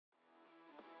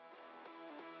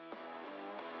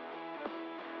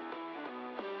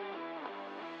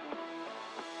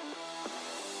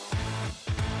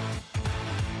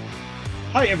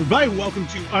Hi, everybody. Welcome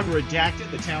to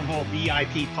Unredacted, the Town Hall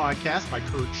VIP podcast by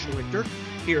Kurt Schlichter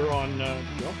here on,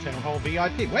 Town Hall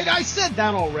VIP. Wait, I said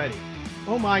that already.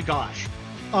 Oh, my gosh.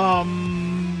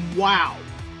 Wow.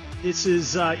 This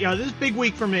is a big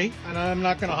week for me, and I'm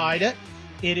not going to hide it.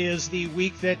 It is the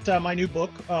week that my new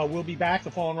book will be back.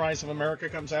 The Fall and Rise of America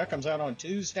comes out on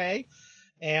Tuesday.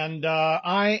 And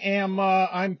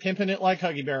I'm pimping it like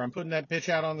Huggy Bear. I'm putting that bitch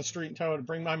out on the street and telling her to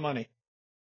bring my money.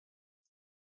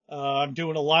 I'm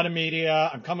doing a lot of media.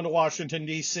 I'm coming to Washington,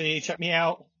 D.C. Check me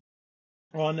out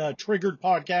on Triggered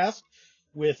Podcast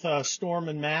with Storm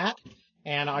and Matt.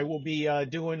 And I will be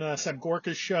doing Seb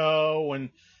Gorka's show and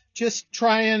just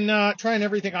trying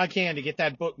everything I can to get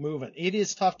that book moving. It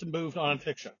is tough to move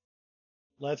nonfiction.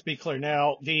 Let's be clear.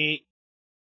 Now, the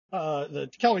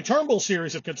Kelly Turnbull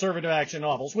series of conservative action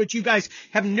novels, which you guys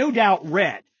have no doubt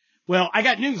read. Well, I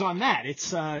got news on that.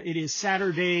 It is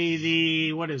Saturday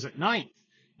the 9th.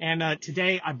 And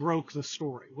today I broke the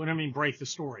story. What do I mean break the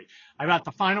story? I got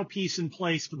the final piece in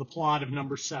place for the plot of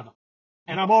number 7.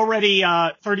 And I'm already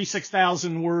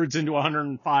 36,000 words into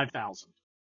 105,000.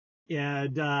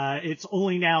 And it's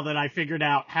only now that I figured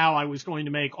out how I was going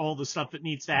to make all the stuff that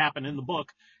needs to happen in the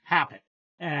book happen.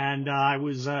 And I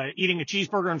was eating a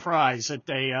cheeseburger and fries at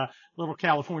a little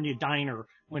California diner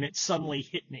when it suddenly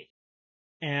hit me.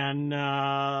 And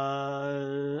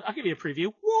I'll give you a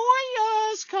preview.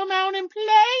 Warriors, come out and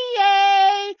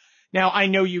play! Now, I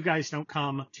know you guys don't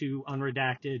come to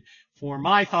Unredacted for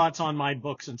my thoughts on my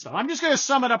books and stuff. I'm just going to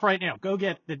sum it up right now. Go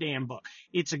get the damn book.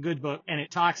 It's a good book, and it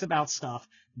talks about stuff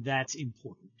that's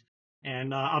important.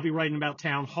 And I'll be writing about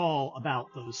Town Hall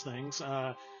about those things.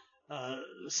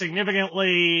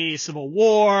 Significantly, Civil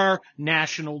War,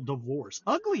 national divorce.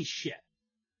 Ugly shit.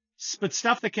 But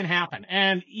stuff that can happen.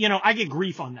 And, I get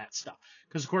grief on that stuff.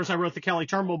 Because, of course, I wrote the Kelly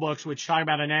Turnbull books, which talk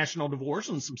about a national divorce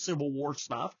and some Civil War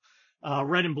stuff.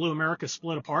 Red and Blue America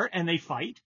split apart, and they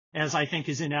fight, as I think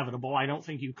is inevitable. I don't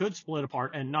think you could split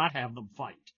apart and not have them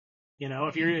fight.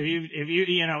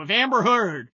 If Amber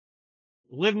Heard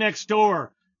lived next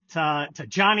door to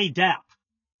Johnny Depp,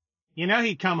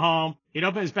 he'd come home, he'd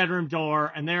open his bedroom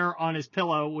door, and there on his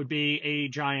pillow would be a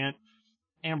giant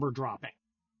amber dropping.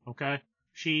 Okay?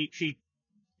 She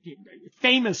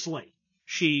famously,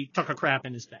 she took a crap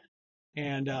in his bed.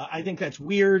 And, I think that's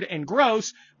weird and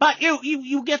gross, but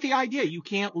you get the idea. You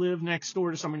can't live next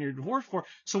door to someone you're divorced for.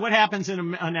 So what happens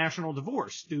in a national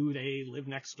divorce? Do they live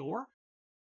next door?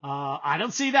 I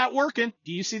don't see that working.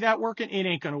 Do you see that working? It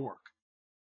ain't gonna work.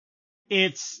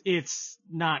 It's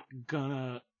not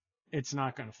gonna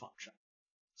function.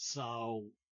 So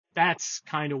that's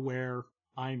kind of where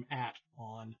I'm at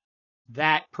on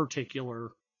that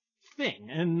particular thing.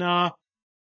 And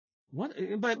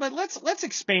but let's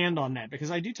expand on that,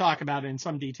 because I do talk about it in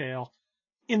some detail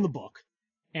in the book.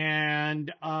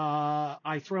 And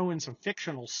I throw in some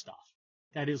fictional stuff.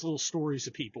 That is little stories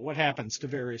of people. What happens to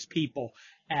various people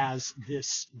as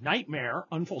this nightmare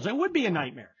unfolds. It would be a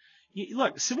nightmare.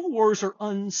 Look, civil wars are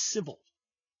uncivil.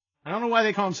 I don't know why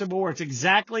they call them civil war. It's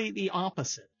exactly the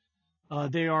opposite.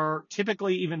 They are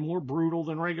typically even more brutal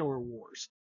than regular wars.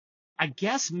 I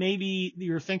guess maybe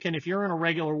you're thinking, if you're in a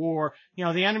regular war,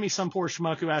 the enemy's some poor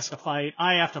schmuck who has to fight.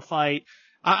 I have to fight.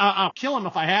 I'll kill him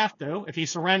if I have to. If he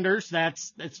surrenders,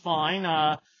 that's fine.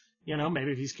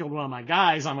 Maybe if he's killed one of my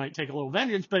guys, I might take a little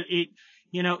vengeance, but it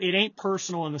ain't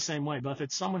personal in the same way. But if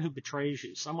it's someone who betrays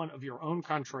you, someone of your own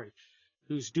country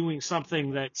who's doing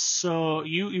something that's so,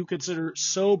 you consider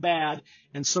so bad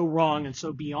and so wrong and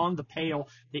so beyond the pale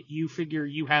that you figure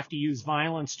you have to use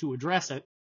violence to address it,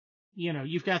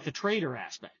 you've got the traitor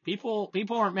aspect. People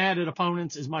aren't mad at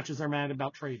opponents as much as they're mad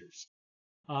about traitors.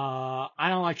 I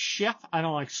don't like Schiff. I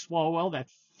don't like Swalwell, that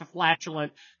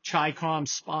flatulent Chi-Com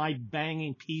spy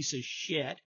banging piece of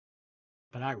shit.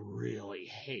 But I really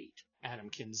hate Adam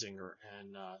Kinzinger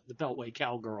and the Beltway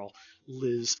cowgirl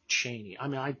Liz Cheney. I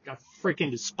mean, I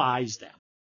freaking despise them.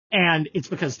 And it's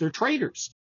because they're traitors.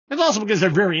 It's also because they're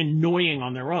very annoying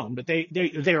on their own, but they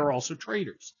are also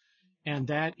traitors. And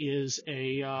that is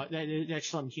that's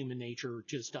something human nature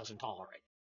just doesn't tolerate.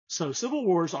 So civil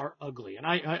wars are ugly. And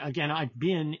I've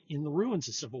been in the ruins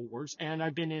of civil wars, and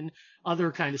I've been in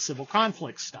other kind of civil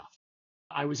conflict stuff.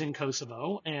 I was in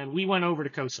Kosovo, and we went over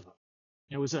to Kosovo.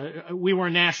 We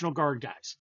were National Guard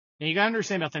guys. And you gotta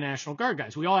understand about the National Guard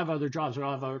guys. We all have other jobs. We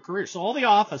all have other careers. So all the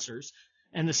officers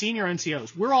and the senior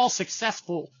NCOs, we're all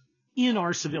successful in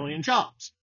our civilian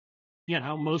jobs.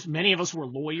 Many of us were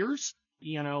lawyers.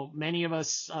 Many of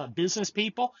us, business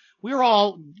people, we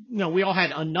all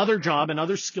had another job and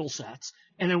other skill sets.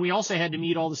 And then we also had to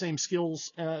meet all the same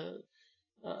skills, have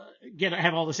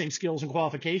all the same skills and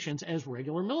qualifications as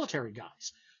regular military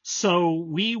guys. So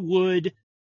we would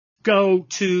go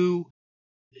to,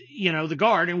 the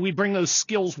guard, and we bring those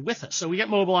skills with us. So we get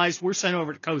mobilized. We're sent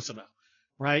over to Kosovo,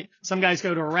 right? Some guys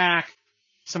go to Iraq.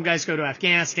 Some guys go to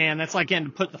Afghanistan. That's like getting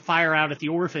to put the fire out at the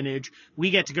orphanage.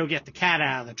 We get to go get the cat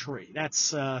out of the tree.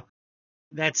 That's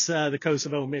the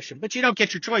Kosovo mission. But you don't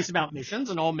get your choice about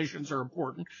missions, and all missions are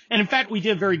important. And in fact, we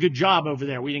did a very good job over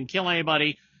there. We didn't kill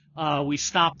anybody. We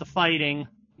stopped the fighting.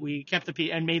 We kept the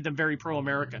peace and made them very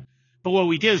pro-American. But what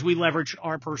we did is we leveraged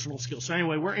our personal skills. So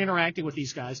anyway, we're interacting with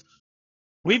these guys.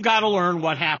 We've got to learn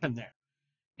what happened there.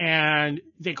 And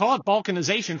they call it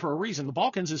Balkanization for a reason. The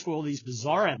Balkans is full of these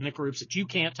bizarre ethnic groups that you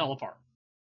can't tell apart.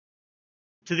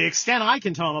 To the extent I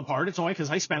can tell them apart, it's only because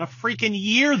I spent a freaking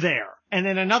year there and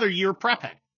then another year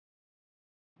prepping.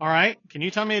 All right? Can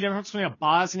you tell me the difference between a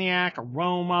Bosniak, a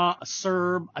Roma, a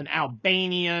Serb, an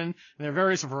Albanian? And there are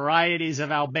various varieties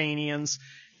of Albanians.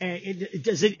 Can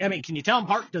you tell them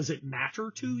apart? Does it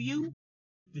matter to you?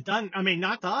 It doesn't,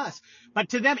 not to us, but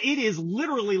to them, it is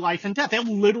literally life and death. They'll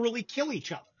literally kill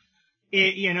each other.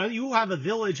 You have a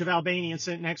village of Albanians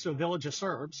sitting next to a village of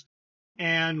Serbs.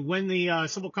 And when the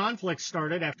civil conflict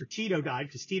started after Tito died,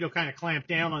 because Tito kind of clamped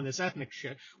down on this ethnic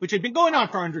shit, which had been going on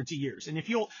for hundreds of years. And if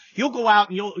you'll go out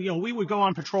and we would go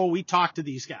on patrol, we'd talk to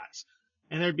these guys.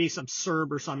 And there'd be some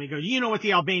Serb or something. Go, you know what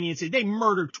the Albanians did? They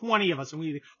murdered 20 of us.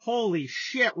 And holy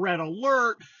shit, red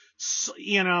alert.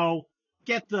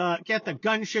 Get the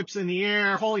gunships in the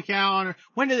air. Holy cow.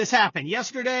 When did this happen?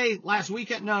 Yesterday? Last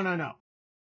weekend? No.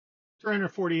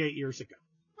 348 years ago.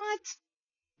 What?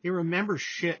 They remember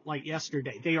shit like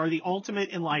yesterday. They are the ultimate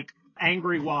in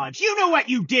angry wads. You know what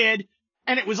you did.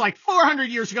 And it was 400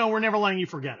 years ago. And we're never letting you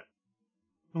forget it.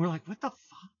 And we're like, what the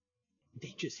fuck?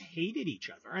 They just hated each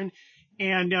other.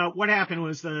 And what happened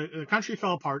was the country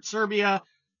fell apart. Serbia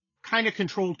kind of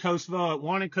controlled Kosovo. It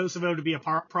wanted Kosovo to be a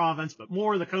province, but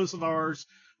more of the Kosovars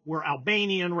were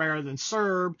Albanian rather than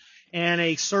Serb. And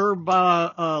a Serb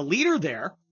leader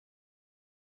there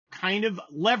kind of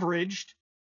leveraged,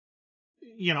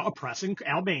 oppressing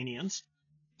Albanians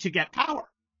to get power.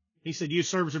 He said, you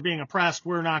Serbs are being oppressed.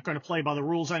 We're not going to play by the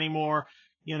rules anymore.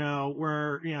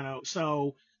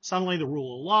 So suddenly the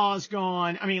rule of law is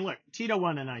gone. Look, Tito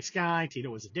wasn't a nice guy. Tito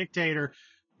was a dictator,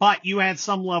 but you had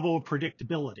some level of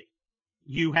predictability.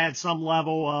 You had some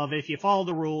level of, if you follow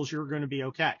the rules, you're going to be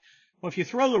okay. Well, if you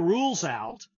throw the rules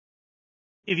out,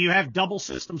 if you have double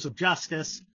systems of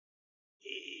justice,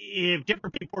 if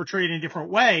different people are treated in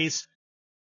different ways,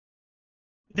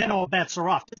 then all bets are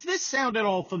off. Does this sound at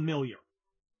all familiar?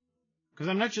 Because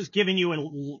I'm not just giving you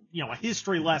a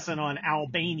history lesson on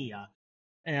Albania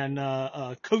and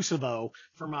Kosovo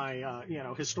for my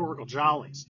historical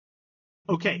jollies.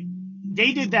 Okay,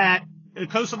 they did that. The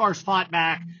Kosovars fought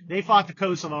back. They fought the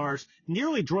Kosovars,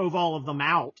 nearly drove all of them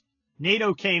out.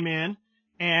 NATO came in,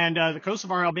 and the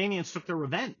Kosovar Albanians took their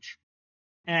revenge.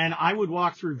 And I would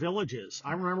walk through villages.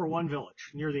 I remember one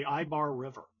village near the Ibar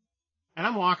River. And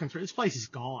I'm walking through. This place is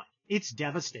gone. It's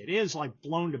devastated. It is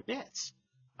blown to bits.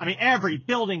 Every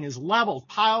building is leveled,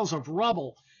 piles of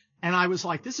rubble. And I was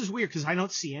like, this is weird because I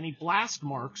don't see any blast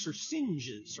marks or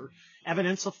singes or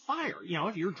evidence of fire.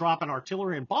 If you're dropping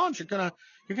artillery and bombs, you're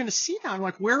gonna see that. I'm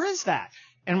like, where is that?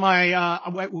 And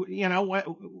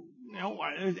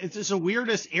it's just the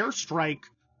weirdest airstrike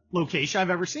location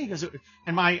I've ever seen.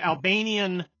 And my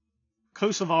Albanian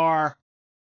Kosovar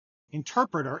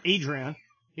interpreter, Adrian,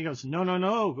 he goes,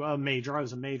 no, Major. I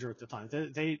was a major at the time.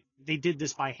 They did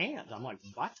this by hand. I'm like,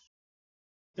 what?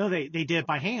 No, they did it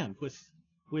by hand with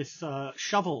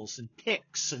shovels and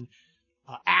picks and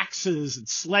axes and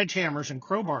sledgehammers and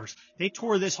crowbars. They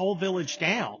tore this whole village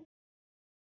down.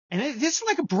 And this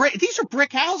is these are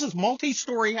brick houses,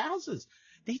 multi-story houses.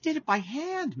 They did it by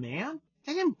hand, man.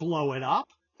 They didn't blow it up.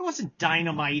 It wasn't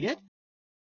dynamited.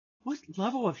 What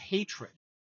level of hatred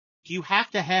do you have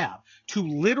to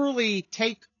literally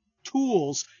take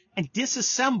tools and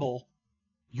disassemble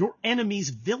your enemy's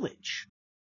village?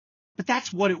 But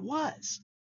that's what it was.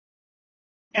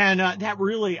 And that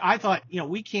really, I thought,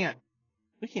 we can't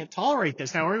tolerate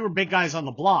this. Now, we were big guys on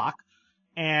the block,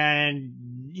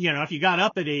 and if you got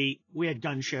up at 8, we had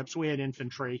gunships, we had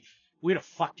infantry, we'd have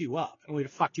fucked you up, and we'd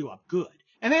have fucked you up good.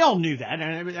 And they all knew that,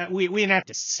 and we didn't have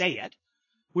to say it.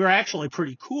 We were actually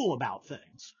pretty cool about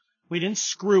things. We didn't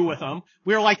screw with them.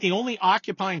 We were like the only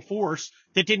occupying force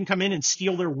that didn't come in and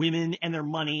steal their women and their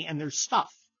money and their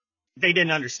stuff. They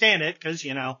didn't understand it because,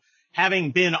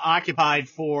 having been occupied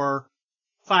for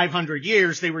 500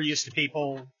 years, they were used to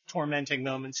people tormenting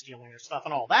them and stealing their stuff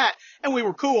and all that. And we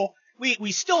were cool.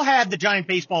 We still had the giant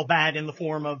baseball bat in the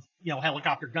form of,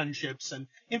 helicopter gunships and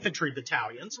infantry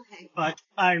battalions. Okay. But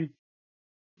did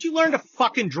you learn to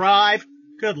fucking drive?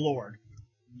 Good Lord.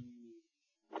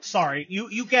 Sorry,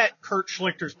 you get Kurt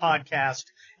Schlichter's podcast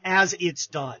as it's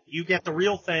done. You get the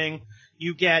real thing.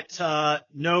 You get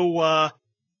no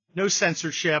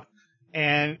censorship.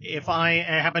 And if I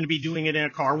happen to be doing it in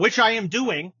a car, which I am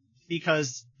doing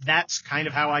because that's kind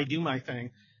of how I do my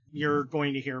thing, you're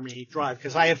going to hear me drive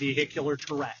because I have vehicular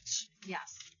Tourette's.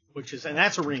 Yes. And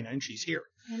that's Arena, and she's here.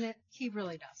 And he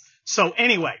really does. So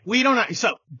anyway,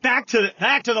 so back to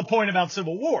the point about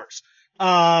civil wars.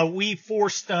 We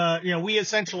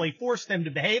essentially forced them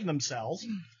to behave themselves,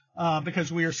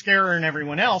 because we were scaring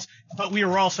everyone else, but we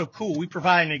were also cool. We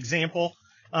provide an example.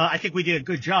 I think we did a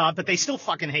good job, but they still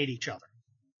fucking hate each other.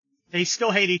 They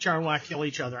still hate each other and want to kill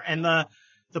each other. And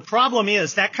the problem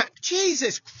is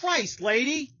Jesus Christ,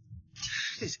 lady.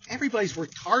 Everybody's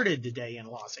retarded today in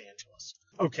Los Angeles.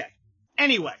 Okay.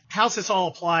 Anyway, how's this all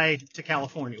apply to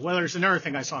California? Well, there's another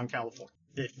thing I saw in California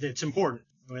that's important.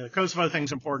 The Kosovo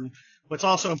thing's important. What's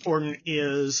also important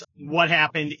is what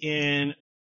happened in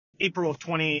April of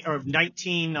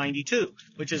 1992,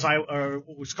 which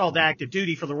was called active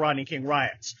duty for the Rodney King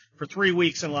riots for 3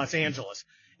 weeks in Los Angeles.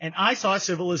 And I saw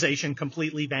civilization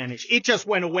completely vanish. It just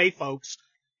went away, folks.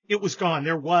 It was gone.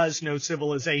 There was no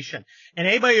civilization. And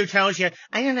anybody who tells you,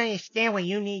 I don't understand why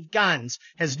you need guns,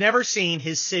 has never seen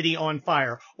his city on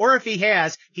fire. Or if he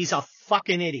has, he's a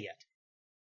fucking idiot.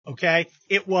 Okay?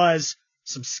 It was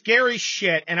some scary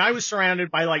shit, and I was surrounded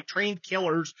by like trained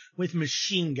killers with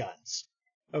machine guns.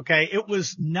 Okay? It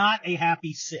was not a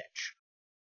happy sitch.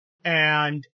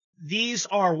 And these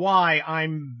are why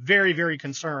I'm very, very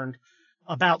concerned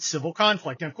about civil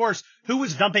conflict. And of course, who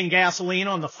was dumping gasoline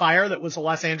on the fire that was the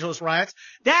Los Angeles riots?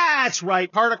 That's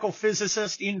right, particle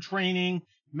physicist in training,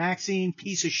 Maxine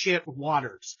piece of shit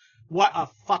Waters. What a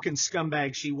fucking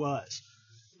scumbag she was.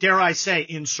 Dare I say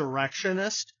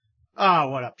insurrectionist? Oh,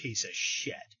 what a piece of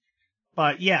shit.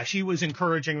 But yeah, she was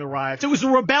encouraging the riots. It was a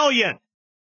rebellion.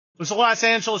 It was the Los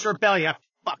Angeles rebellion.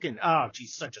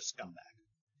 She's such a scumbag.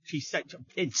 She's such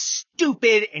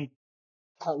stupid and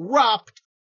corrupt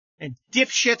and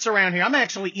dipshits around here. I'm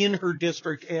actually in her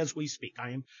district as we speak.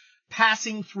 I am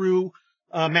passing through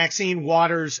Maxine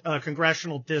Waters'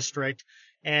 congressional district,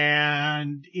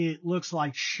 and it looks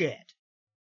like shit.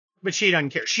 But she doesn't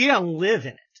care. She doesn't live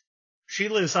in it. She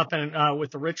lives up in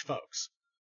with the rich folks.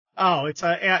 Oh, what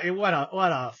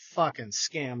a fucking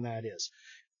scam that is.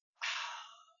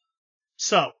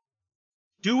 So,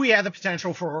 do we have the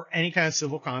potential for any kind of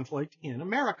civil conflict in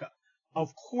America?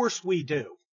 Of course we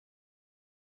do.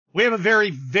 We have a very,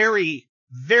 very,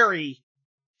 very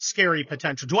scary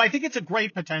potential. Do I think it's a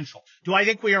great potential? Do I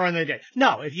think we are on the day?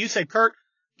 No. If you say, Kurt,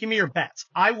 give me your bets.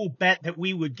 I will bet that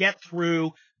we would get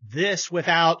through this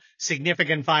without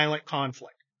significant violent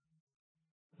conflict.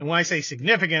 And when I say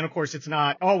significant, of course, it's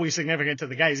not always significant to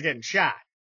the guy who's getting shot.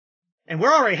 And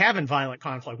we're already having violent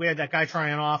conflict. We had that guy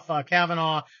trying off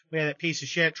Kavanaugh. We had that piece of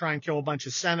shit trying to kill a bunch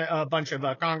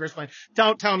of congressmen.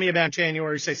 Don't tell me about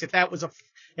January 6th.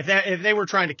 If they were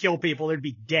trying to kill people, there'd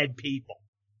be dead people.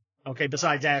 Okay,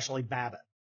 besides Ashley Babbitt,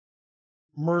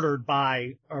 murdered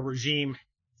by a regime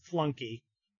flunky,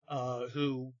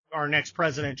 who our next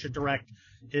president should direct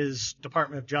his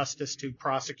Department of Justice to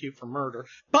prosecute for murder.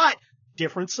 But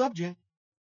different subject.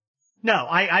 No,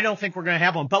 I don't think we're going to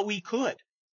have one, but we could.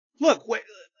 Look,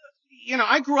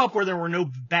 I grew up where there were no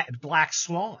black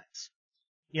swans.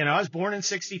 I was born in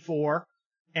 1964,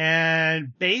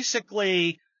 and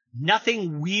basically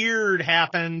nothing weird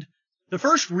happened. The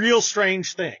first real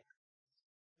strange thing,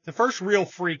 the first real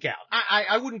freak out.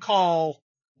 I wouldn't call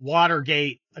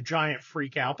Watergate a giant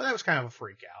freak out, but that was kind of a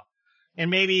freak out. And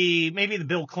maybe the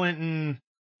Bill Clinton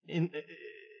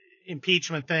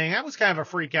impeachment thing, that was kind of a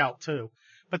freak out too.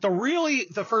 But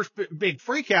the first big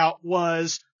freak out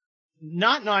was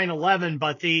not 9/11,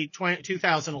 but the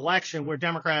 2000 election where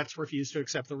Democrats refused to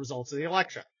accept the results of the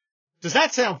election. Does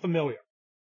that sound familiar?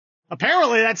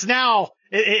 Apparently that's now,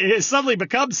 it has suddenly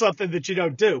become something that you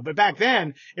don't do. But back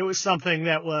then, it was something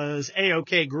that was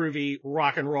A-OK groovy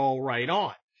rock and roll right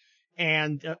on.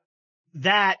 And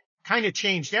that kind of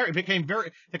changed there. It became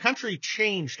the country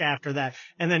changed after that.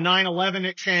 And then 9/11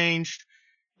 it changed,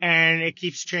 and it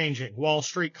keeps changing. Wall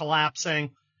Street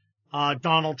collapsing,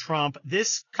 Donald Trump,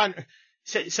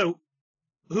 so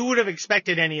who would have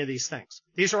expected any of these things?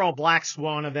 These are all black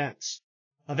swan events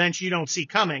you don't see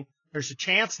coming. There's a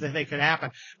chance that they could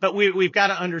happen, but we've got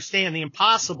to understand the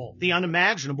impossible, the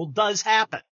unimaginable does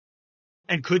happen.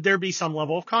 And could there be some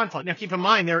level of conflict? Now keep in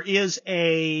mind, there is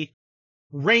a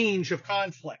range of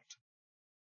conflict.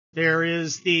 There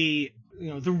is the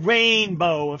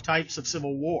rainbow of types of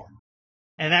civil war.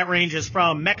 And that ranges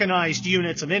from mechanized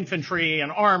units of infantry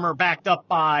and armor backed up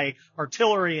by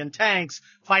artillery and tanks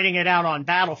fighting it out on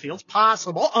battlefields.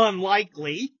 Possible,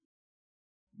 unlikely.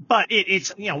 But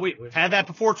it's, we've had that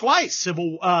before twice.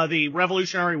 The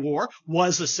Revolutionary War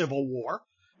was a civil war,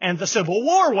 and the Civil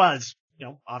War was,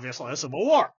 obviously a civil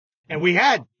war. And we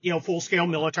had, full-scale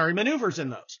military maneuvers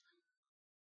in those.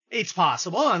 It's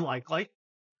possible, unlikely.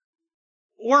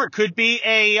 Or it could be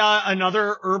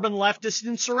another urban leftist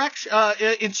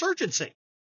insurgency,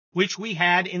 which we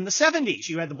had in the 70s.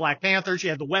 You had the Black Panthers,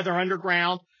 you had the Weather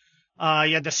Underground,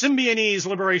 you had the Symbionese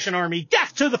Liberation Army,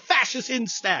 death to the fascist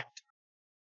insect.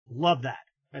 Love that.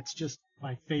 That's just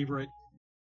my favorite,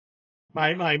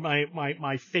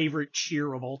 my favorite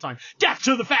cheer of all time. Death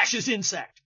to the fascist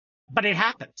insect. But it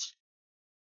happens.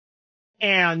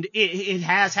 And it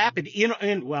has happened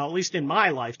well, at least in my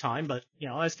lifetime, but,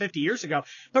 that's 50 years ago.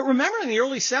 But remember in the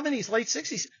early 70s, late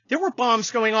 60s, there were bombs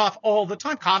going off all the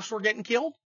time. Cops were getting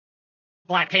killed.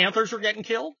 Black Panthers were getting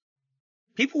killed.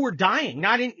 People were dying,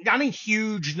 not in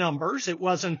huge numbers. It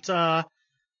wasn't a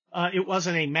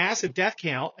massive death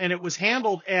count, and it was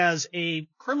handled as a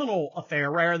criminal affair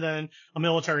rather than a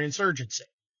military insurgency.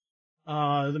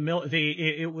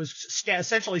 It was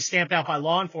essentially stamped out by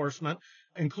law enforcement,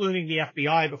 including the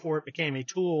FBI, before it became a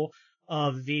tool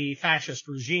of the fascist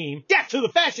regime. Death to the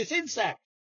fascist insect!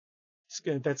 It's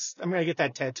good. I'm gonna get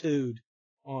that tattooed,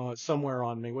 somewhere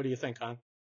on me. What do you think, hon?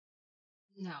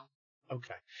 No.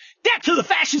 Okay. Death to the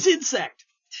fascist insect!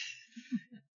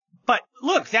 But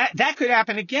look, that could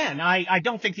happen again. I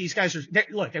don't think these guys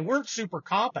they weren't super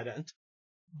competent,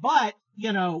 but,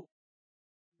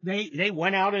 they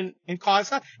went out and caused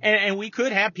stuff. And we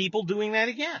could have people doing that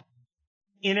again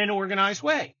in an organized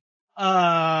way.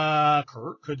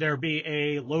 Could there be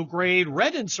a low-grade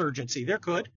red insurgency? There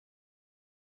could.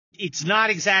 It's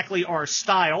not exactly our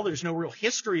style. There's no real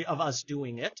history of us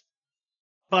doing it.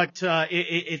 But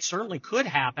it certainly could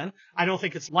happen. I don't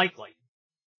think it's likely.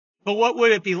 But what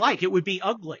would it be like? It would be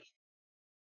ugly.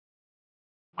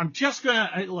 I'm just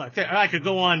look, I could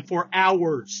go on for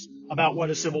hours about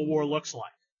what a civil war looks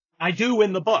like. I do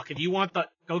in the book. If you want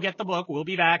go get the book. We'll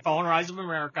be back, Fall and Rise of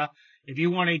America, if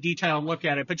you want a detailed look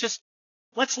at it. But just,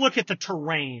 let's look at the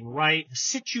terrain, right? The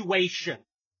situation.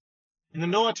 In the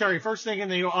military, first thing in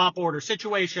the op order,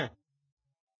 situation.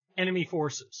 Enemy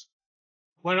forces.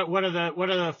 What do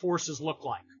the forces look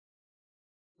like?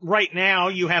 Right now,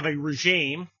 you have a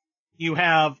regime. You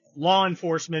have law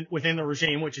enforcement within the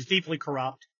regime, which is deeply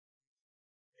corrupt.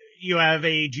 You have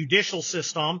a judicial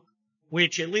system,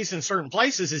 which, at least in certain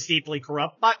places, is deeply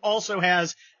corrupt, but also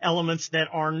has elements that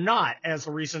are not, as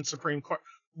the recent Supreme Court.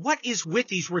 What is with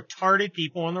these retarded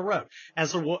people on the road?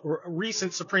 As the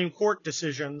recent Supreme Court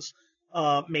decisions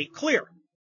make clear.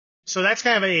 So that's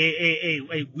kind of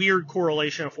a weird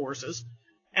correlation of forces.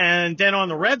 And then on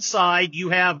the red side, you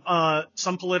have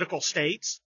some political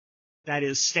states, that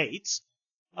is states,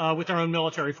 with their own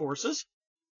military forces,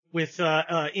 with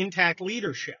intact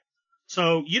leadership.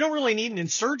 So you don't really need an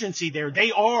insurgency there.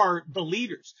 They are the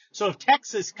leaders. So if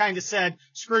Texas kind of said,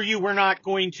 screw you, we're not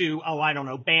going to,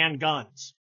 ban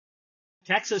guns.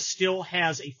 Texas still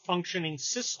has a functioning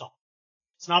system.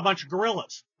 It's not a bunch of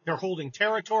guerrillas. They're holding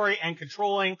territory and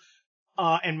controlling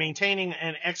and maintaining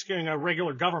and executing a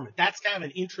regular government. That's kind of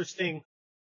an interesting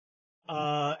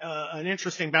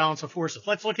balance of forces.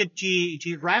 Let's look at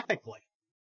geographically.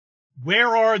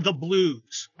 Where are the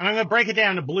blues? And I'm going to break it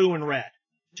down to blue and red,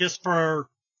 just for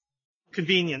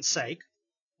convenience sake.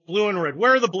 Blue and red.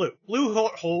 Where are the blue? Blue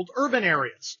hold urban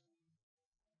areas.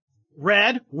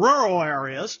 Red, rural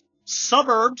areas.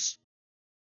 Suburbs,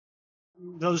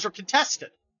 those are contested.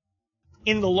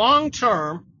 In the long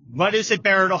term, what does it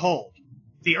bear to hold?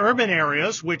 The urban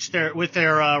areas, with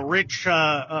their rich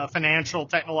financial,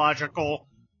 technological,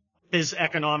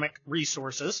 economic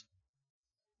resources,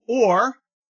 or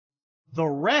the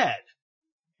red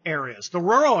areas, the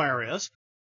rural areas,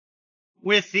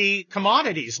 with the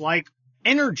commodities like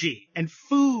energy and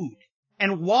food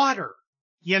and water.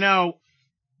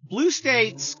 Blue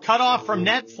states cut off from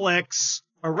Netflix,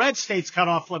 or red states cut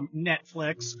off from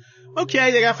Netflix.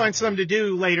 Okay, they gotta find something to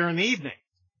do later in the evening.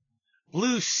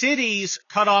 Blue cities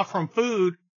cut off from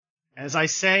food. As I've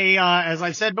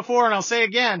said before, and I'll say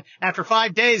again, after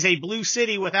 5 days, a blue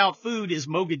city without food is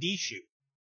Mogadishu.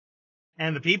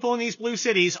 And the people in these blue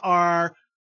cities are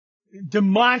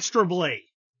demonstrably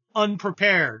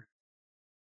unprepared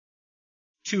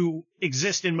to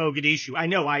exist in Mogadishu. I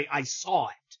know, I saw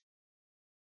it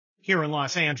here in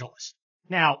Los Angeles.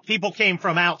 Now, people came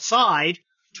from outside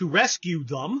to rescue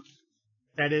them,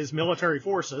 that is, military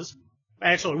forces.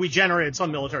 Actually, we generated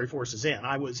some military forces in.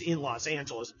 I was in Los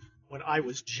Angeles when I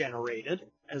was generated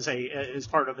as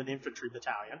part of an infantry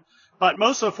battalion. But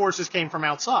most of the forces came from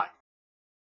outside.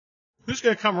 Who's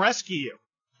going to come rescue you?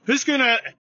 Who's going to,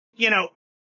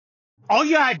 all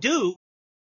you got to do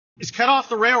is cut off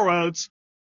the railroads,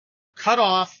 cut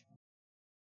off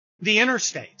the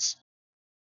interstates.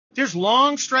 There's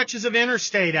long stretches of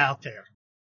interstate out there,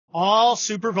 all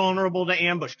super vulnerable to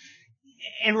ambush.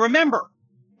 And remember,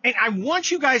 and I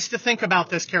want you guys to think about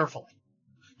this carefully,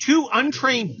 2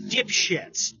 untrained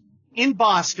dipshits in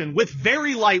Boston with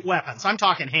very light weapons, I'm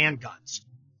talking handguns,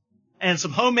 and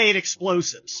some homemade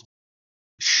explosives,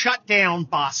 shut down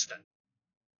Boston.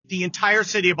 The entire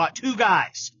city, about 2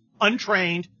 guys,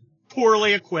 untrained,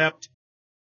 poorly equipped,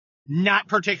 not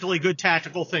particularly good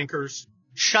tactical thinkers,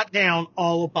 shut down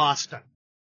all of Boston.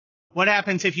 What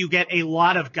happens if you get a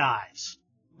lot of guys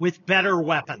with better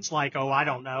weapons like,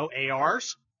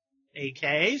 ARs,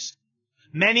 AKs,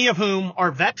 many of whom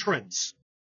are veterans,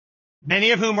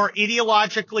 many of whom are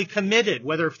ideologically committed,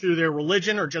 whether through their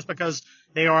religion or just because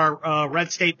they are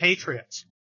red state patriots?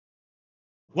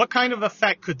 What kind of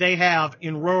effect could they have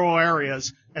in rural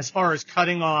areas as far as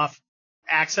cutting off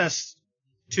access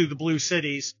to the blue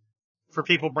cities for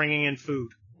people bringing in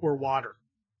food or water?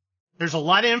 There's a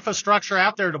lot of infrastructure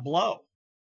out there to blow.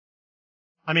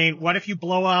 I mean, what if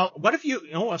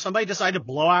somebody decided to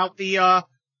blow out the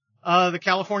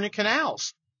California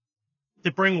canals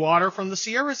that bring water from the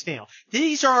Sierras down?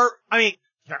 These are,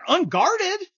 they're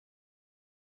unguarded.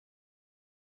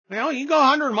 You can go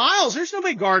 100 miles. There's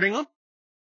nobody guarding them.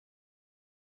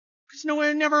 Because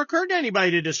it never occurred to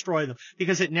anybody to destroy them.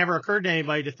 Because it never occurred to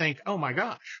anybody to think, oh my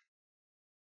gosh,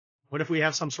 what if we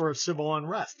have some sort of civil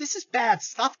unrest? This is bad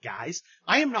stuff, guys.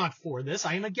 I am not for this.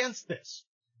 I am against this.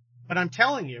 But I'm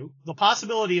telling you, the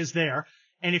possibility is there.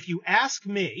 And if you ask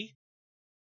me,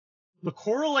 the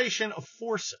correlation of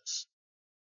forces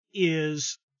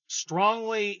is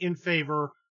strongly in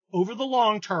favor over the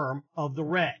long term of the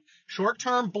red. Short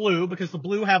term blue, because the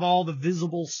blue have all the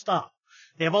visible stuff.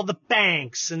 They have all the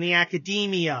banks and the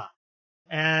academia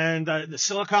and the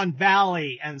Silicon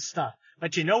Valley and stuff.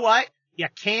 But you know what? You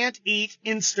can't eat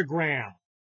Instagram.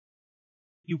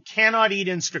 You cannot eat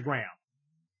Instagram.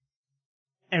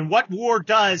 And what war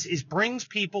does is brings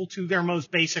people to their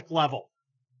most basic level.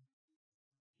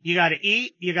 You gotta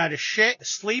eat, you gotta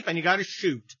sleep, and you gotta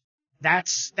shoot.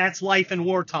 That's life in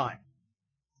wartime.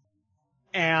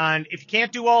 And if you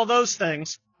can't do all those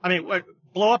things,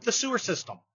 blow up the sewer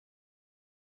system.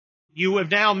 You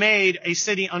have now made a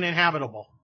city uninhabitable.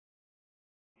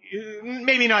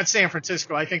 Maybe not San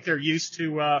Francisco. I think they're used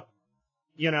to,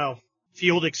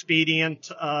 field expedient,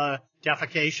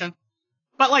 defecation.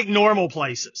 But like normal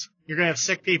places, you're going to have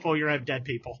sick people, you're going to have dead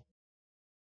people.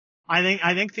 I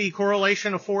think the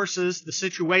correlation of forces, the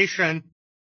situation,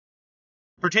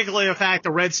 particularly the fact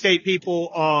the red state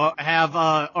people,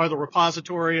 are the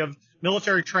repository of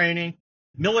military training,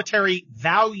 military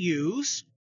values.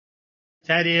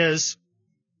 That is,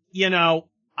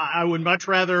 I would much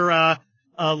rather,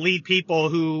 lead people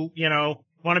who,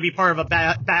 want to be part of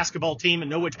a basketball team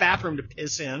and know which bathroom to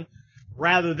piss in,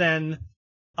 rather than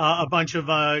a bunch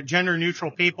of gender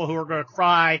neutral people who are going to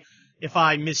cry if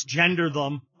I misgender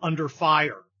them under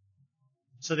fire.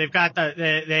 So they've got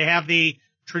they have the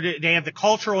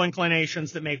cultural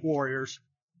inclinations that make warriors.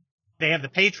 They have the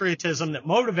patriotism that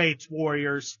motivates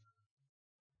warriors.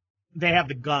 They have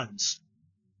the guns.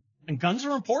 And guns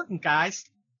are important, guys.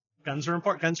 Guns are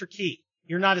important. Guns are key.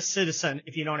 You're not a citizen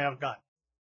if you don't have a gun.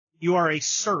 You are a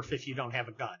serf if you don't have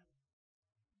a gun.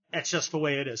 That's just the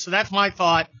way it is. So that's my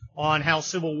thought on how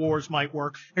civil wars might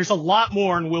work. There's a lot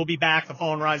more, and we'll be back. The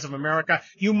Fall and Rise of America.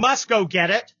 You must go get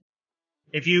it.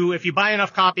 If you buy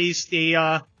enough copies,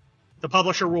 the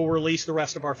publisher will release the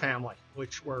rest of our family,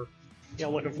 which we're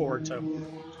looking forward to.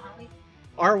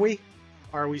 Are we?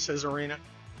 Says Arena.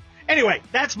 Anyway,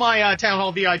 that's my Town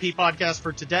Hall VIP podcast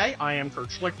for today. I am Kurt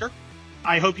Schlichter.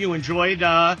 I hope you enjoyed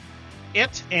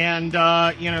it,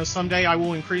 and someday I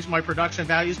will increase my production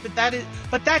values, but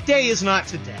that day is not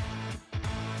today.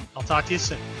 I'll talk to you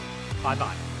soon.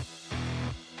 Bye-bye.